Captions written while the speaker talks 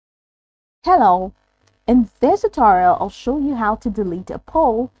Hello, in this tutorial, I'll show you how to delete a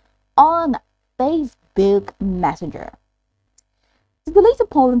poll on Facebook Messenger. To delete a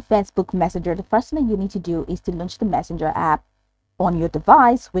poll in Facebook Messenger, the first thing you need to do is to launch the Messenger app on your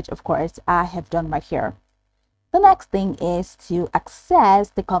device, which of course I have done right here. The next thing is to access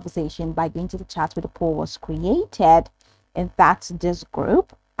the conversation by going to the chat where the poll was created. In fact, this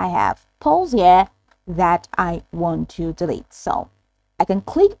group, I have polls here that I want to delete. So I can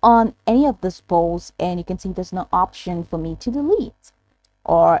click on any of these polls and you can see there's no option for me to delete.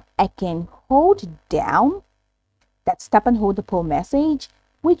 Or I can hold down that tap and hold the poll message,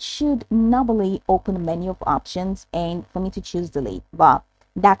 which should normally open a menu of options and for me to choose delete, but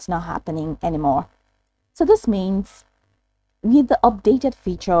that's not happening anymore. So this means with the updated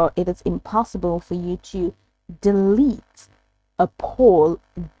feature, it is impossible for you to delete a poll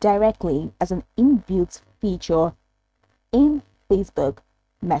directly as an inbuilt feature in Facebook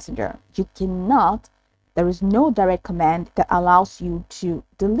Messenger. You cannot, there is no direct command that allows you to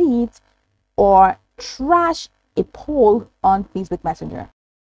delete or trash a poll on Facebook Messenger.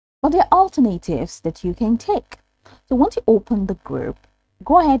 But there are alternatives that you can take. So once you open the group,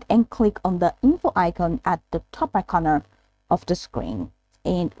 go ahead and click on the info icon at the top right corner of the screen.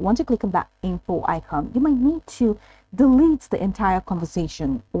 And once you click on that info icon, you might need to delete the entire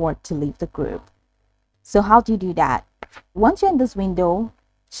conversation or to leave the group. So how do you do that? Once you're in this window,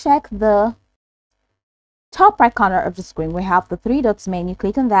 check the top right corner of the screen. We have the three dots menu.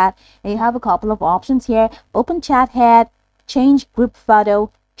 Click on that and you have a couple of options here. Open chat head, change group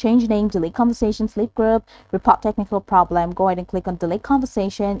photo, change name, delete conversation, sleep group, report technical problem. Go ahead and click on delete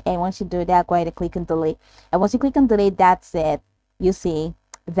conversation, and once you do that, go ahead and click on delete. And once you click on delete, that's it. You see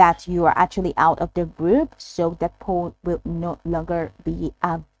that you are actually out of the group, so that poll will no longer be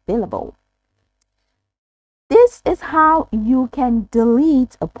available. This is how you can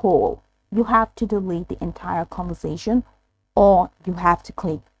delete a poll. You have to delete the entire conversation, or you have to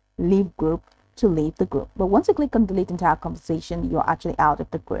click leave group to leave the group. But once you click on delete entire conversation, you're actually out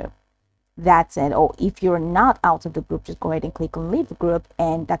of the group. That's it. Or if you're not out of the group, just go ahead and click on leave the group,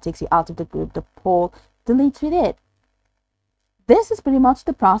 and that takes you out of the group. The poll deletes with it. This is pretty much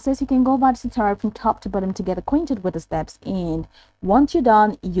the process. You can go by the tutorial from top to bottom to get acquainted with the steps, and once you're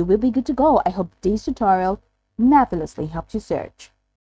done, you will be good to go. I hope this tutorial marvelously helped you search.